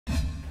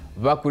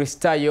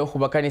bakristayo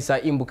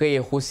kubakanisa imbuke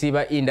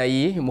yehusiba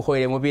indayi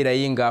muhoere mubira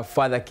yinga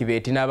Father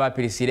Kibeti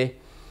n'abapirisire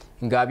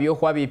nga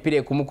byokwa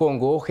bipire ku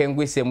mukongo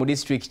hengwise mu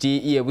district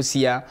ye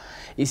Busia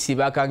isi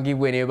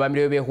bakangibwe ne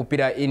bamire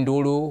behupira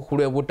indulu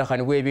kulwe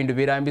butakani bwe bindu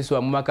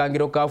birambiswa mu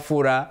makangiro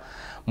kafura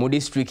mu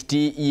district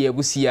ye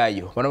Busia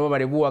yo bano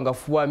balebuwa nga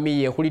fuwa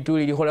miye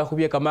kulituli lihola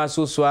kubye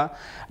kamasuswa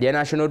ya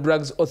National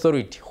Drugs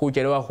Authority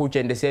hucherewa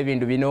huchendese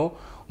bindu bino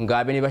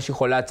ngabe ni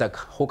bashikholataka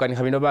hukani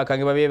habino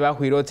bakange babe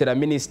bahwirotera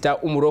minister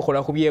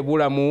umurokola kubye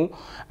bulamu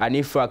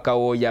Anifa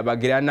Kawo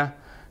yabagirana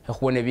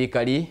khubone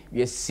bikali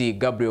byesi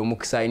Gabriel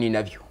Mukisaini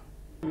nabyo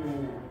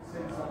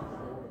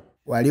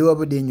waliwo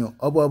budinyo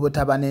obwo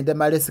butabanende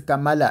malesi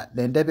kamala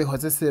lende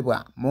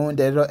bihosesebwa mu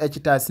ndero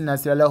ekitasi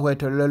nasirala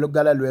hwetololo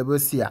lugala lwe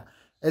Busia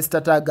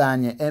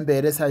esitataganye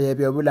emberesa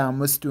yebyo bulamu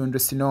mu situndu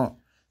sino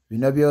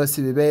bino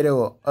byosi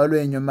biberewo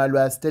olwenyuma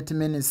lwa State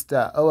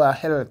Minister owa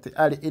Health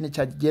ali in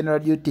charge general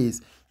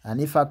duties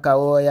Anifa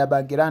Kawo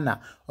yabagirana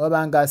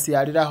obanga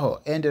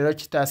asiyaliraho endero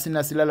kitasi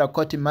nasirala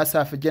Koti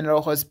Masafu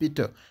General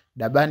Hospital,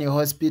 Dabani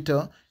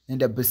Hospital and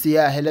the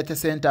Busia Health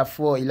Center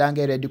for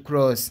Ilange Red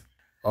Cross.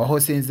 Oho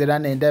sinzira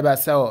nende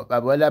basawo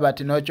babola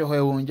batinocho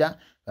hwewunja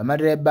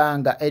bamarire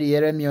banga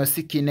eriyere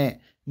myosikine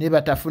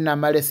nibatafuna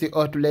malesi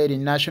outlet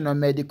National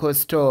Medical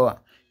Store.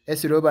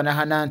 Esiruba na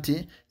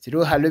hananti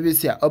siru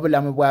halubisya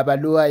obulamu bwa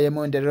baluwa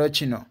yemundero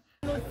kino.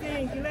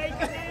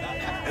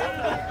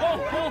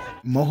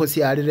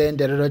 Mohosi alire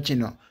nderero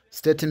kino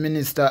State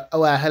Minister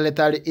owa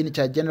Health in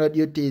charge general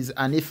duties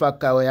Anifa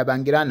Kawo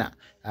yabangirana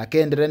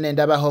akendere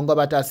nenda bahongo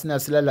batasina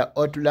silala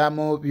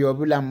otulamu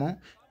byobulamu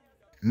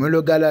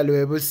mulugala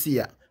lwe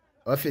Busia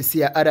ofisi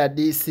ya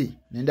RDC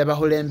nenda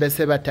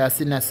bahulembese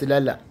batasina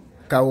silala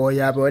Kawo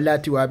yabola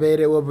ati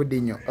waberewo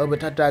budinyo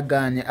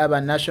obutataganye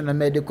aba National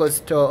Medical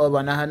Store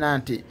obana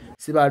hananti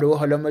sibaluwo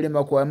holo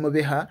mulimo kwa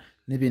mubiha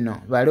nibino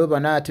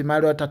balubona ati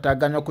malo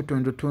tataganya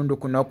kutundu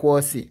kuno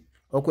kwosi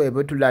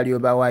okwebutulali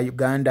oba wa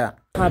Uganda.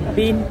 Have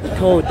been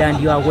told and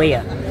you are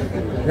aware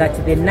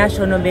that the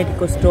National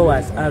Medical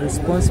Stores are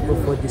responsible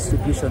for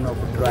distribution of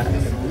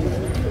drugs.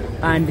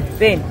 And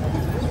then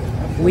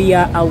we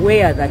are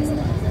aware that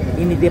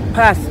in the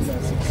past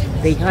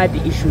they had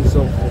issues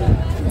of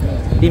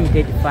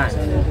limited funds,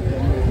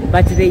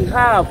 but they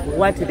have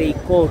what they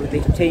call the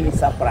chain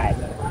supply.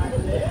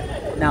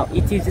 Now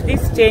it is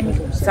this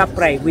chain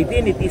supply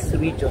within this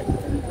region,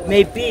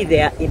 maybe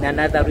they are in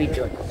another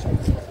region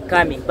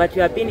coming, but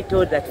we have been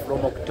told that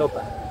from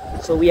October.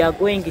 So we are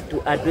going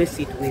to address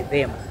it with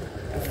them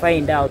to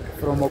find out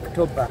from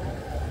October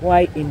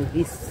why in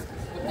this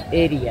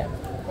area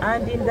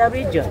and in the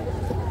region,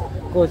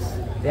 because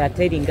they are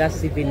telling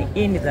us even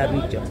in the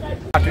region.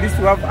 At least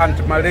we have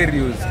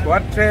anti-malarials,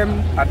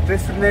 Quatrem,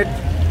 Atresinate,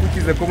 which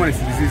is a common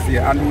disease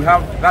here, and we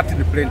have that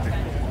in plenty.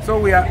 So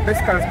we are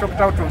basically stocked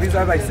out of these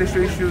other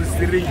essential issues,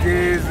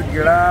 syringes,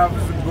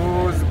 gloves,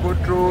 gauze,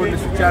 cotton,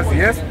 sutures,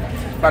 yes,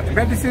 but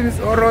medicines,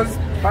 orals,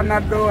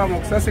 Panado,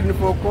 amoxicillin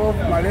for cough,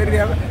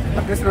 malaria,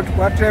 Atresinate,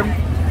 Quatrem,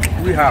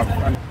 we have.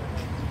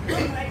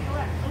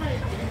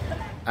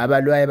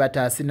 Abalwaye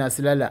batasina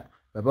silala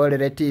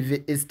babolere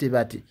TV East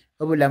bati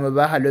obulamu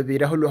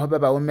bahalobira huluho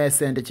baba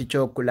umesende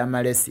chichokula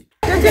malesi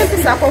nje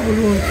sako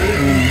bulungi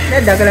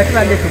nedagala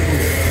tubadde tukulu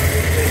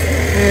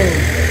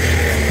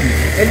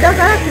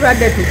edagala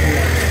tubadde tukulu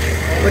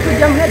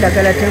otujja mu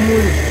nedagala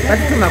temuli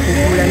batutuma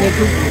kugula ne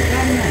tukulu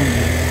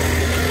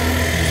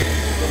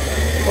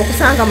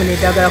okusanga mu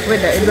nedagala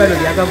kubeda edwalo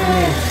lya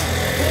gavumenti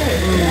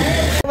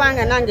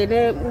kubanga nange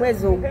ne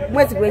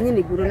mwezi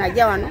gwenyini gulu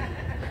najja wano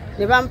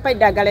ne bampa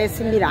edagala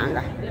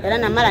esimiranga era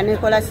namala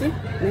nekola si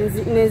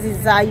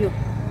nezizaayo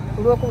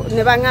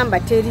ne bangamba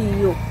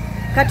teriyo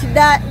kati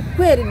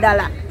kweri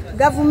dala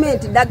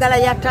gavumenti dagala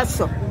ya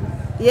taso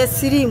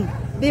yesirimu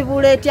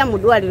bibuletya mu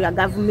ddwaliro lya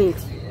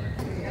gavumenti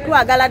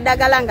twagala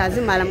dagala nga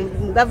zimala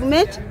mu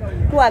gavumenti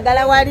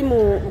twagala wali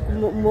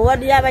mu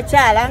wadi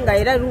y'abakyala nga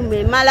era rumu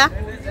emala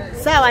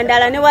saawa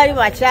ndala ne wali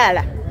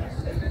bakyala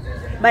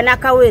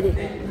banakawere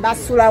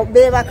basula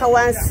bebaka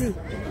wansi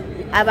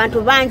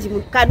abantu bangi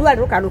mu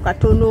kadwaliro kano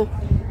katono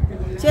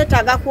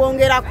kyetaaga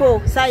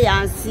kwongerako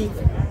sayansi.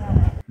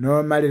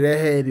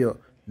 N'omalire ebyo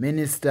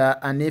Minister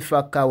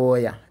Anifa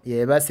Kawoya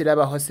yebasira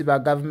abahosi ba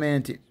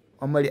gavumenti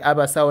omuli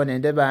abasawo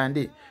nende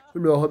bandi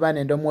kulwohoba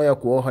nende omwoyo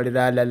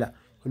kuwoholera alala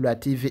kulwa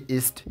TV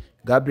East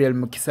Gabriel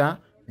Mukisa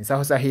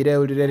nsaho sahire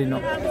ulire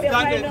lino.